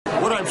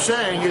What I'm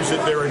saying is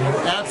that there is an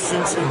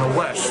absence in the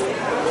West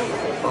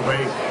of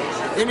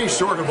any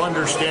sort of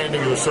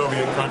understanding of the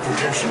Soviet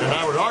contribution, and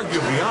I would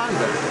argue beyond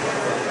that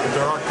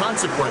there are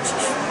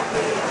consequences.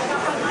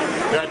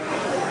 That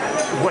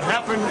what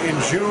happened in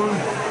June,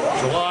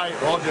 July,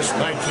 August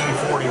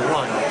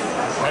 1941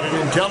 had an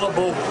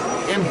indelible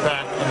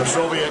impact on the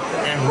Soviet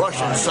and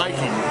Russian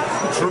psyche.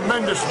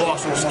 Tremendous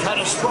losses,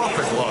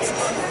 catastrophic losses.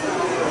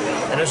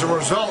 And as a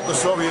result, the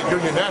Soviet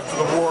Union after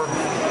the war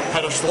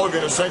had a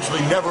slogan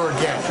essentially, never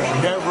again.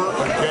 Never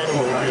again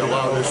will we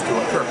allow this to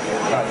occur.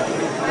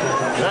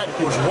 That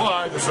was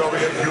why the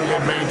Soviet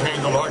Union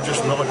maintained the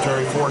largest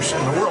military force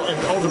in the world, and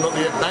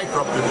ultimately it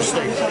bankrupted the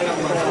state.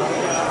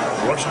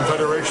 The Russian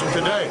Federation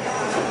today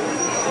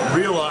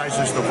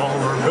realizes the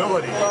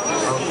vulnerability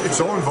of its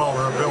own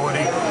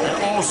vulnerability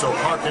and also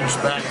harkens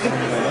back to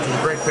the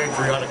Great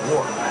Patriotic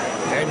War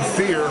and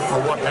fear for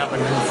what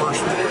happened in the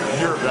first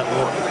year of that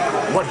war.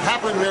 What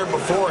happened there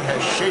before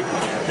has shaped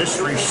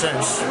history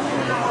since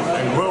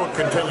and will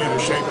continue to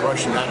shape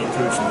Russian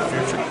attitudes in the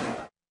future.